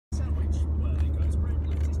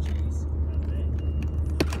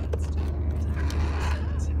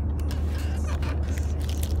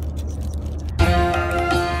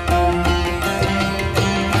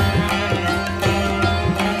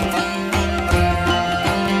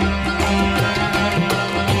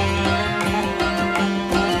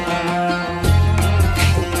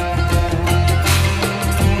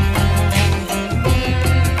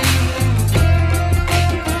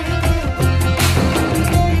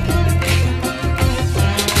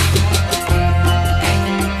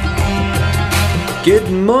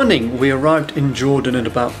Good morning! We arrived in Jordan at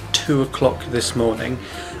about 2 o'clock this morning.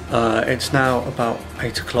 It's now about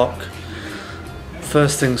 8 o'clock.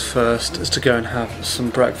 First things first is to go and have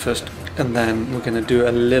some breakfast, and then we're going to do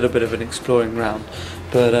a little bit of an exploring round.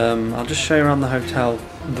 But I'll just show you around the hotel,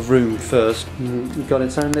 the room first. We've got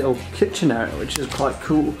its own little kitchen area, which is quite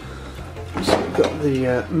cool. So we've got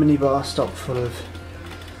the mini bar stocked full of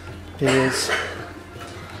beers.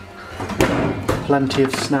 Plenty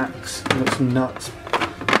of snacks, and got some nuts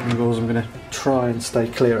and noodles. I'm going to try and stay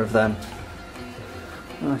clear of them.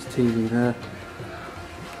 Nice TV there.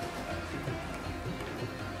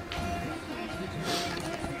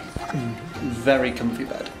 Very comfy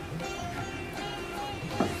bed.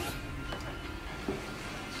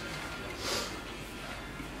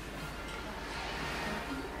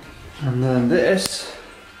 And then this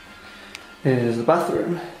is the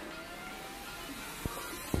bathroom.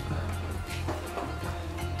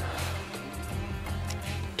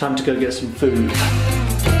 Time to go get some food.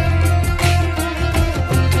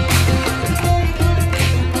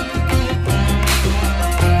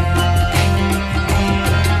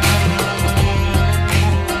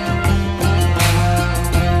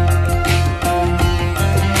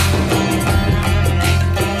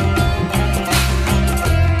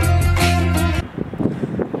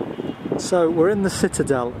 So we're in the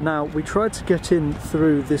Citadel. Now we tried to get in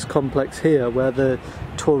through this complex here where the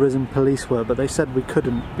tourism police were, but they said we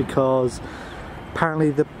couldn't because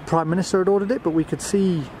apparently the Prime Minister had ordered it, but we could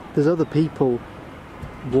see there's other people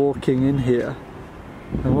walking in here.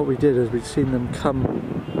 And what we did is we'd seen them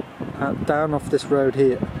come out, down off this road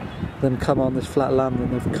here, then come on this flat land,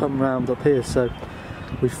 and they've come round up here, so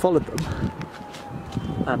we followed them.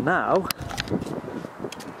 And now,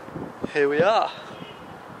 here we are.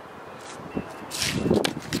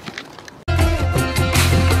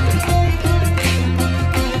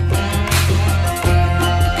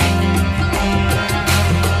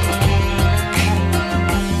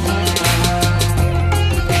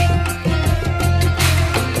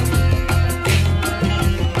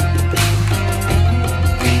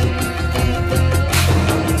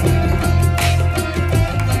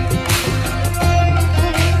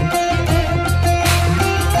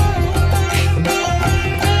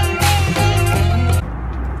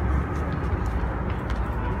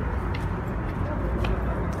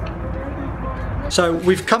 So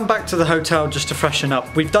we've come back to the hotel just to freshen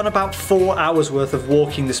up. We've done about 4 hours worth of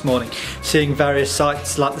walking this morning, seeing various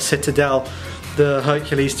sites like the Citadel, the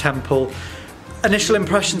Hercules Temple. Initial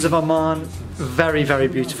impressions of Amman, very, very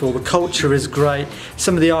beautiful. The culture is great.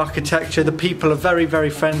 Some of the architecture, the people are very, very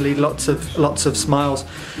friendly, lots of smiles.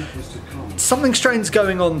 Something strange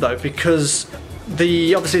going on though, because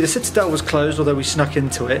obviously the Citadel was closed, although we snuck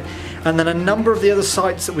into it, and then a number of the other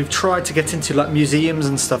sites that we've tried to get into, like museums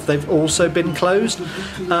and stuff, they've also been closed.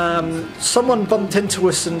 Someone bumped into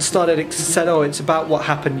us and said, oh, it's about what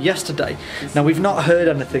happened yesterday. Now we've not heard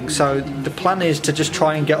anything, so the plan is to just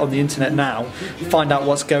try and get on the internet now, find out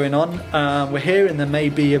what's going on. We're hearing there may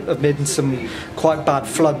be amid some quite bad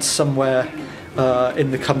floods somewhere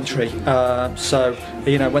in the country. So,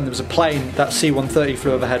 you know, when there was a plane, that C-130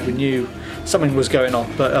 flew overhead, we knew something was going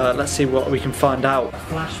on, but let's see what we can find out.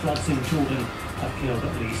 Flash floods in Jordan have killed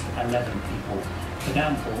at least 11 people. The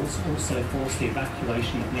downpours also forced the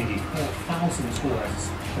evacuation of nearly 4,000 tourists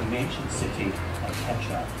from the ancient city of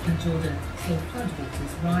Petra. In Jordan, saw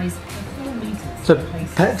floodwaters rise to 4 metres. So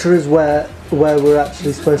Petra is where we're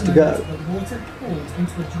actually supposed to go. The water poured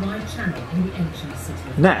into a dry channel in the ancient city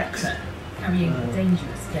of Next. Petra, carrying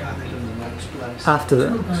dangerous debris. After that.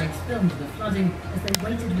 Tour guides filmed the flooding as they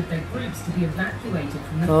waited with their groups to be evacuated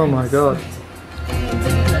from the Oh my God.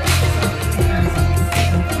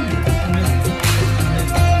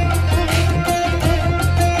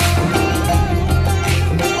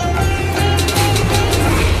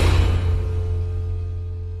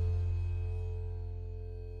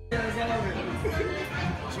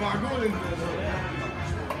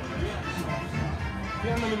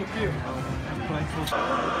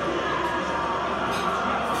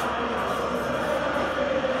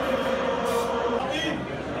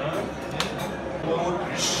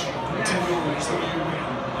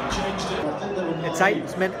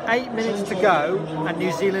 It's been 8 minutes to go, and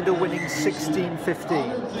New Zealand are winning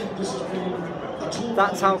 16-15.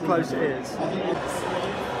 That's how close it is.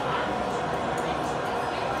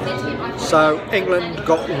 So England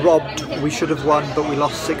got robbed. We should have won, but we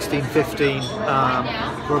lost 16-15.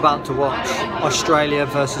 We're about to watch Australia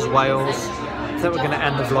versus Wales. I think we're going to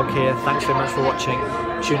end the vlog here. Thanks very much for watching.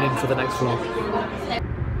 Tune in for the next vlog.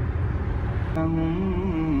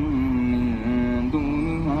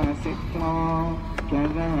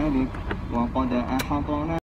 كذلك وقد أحطنا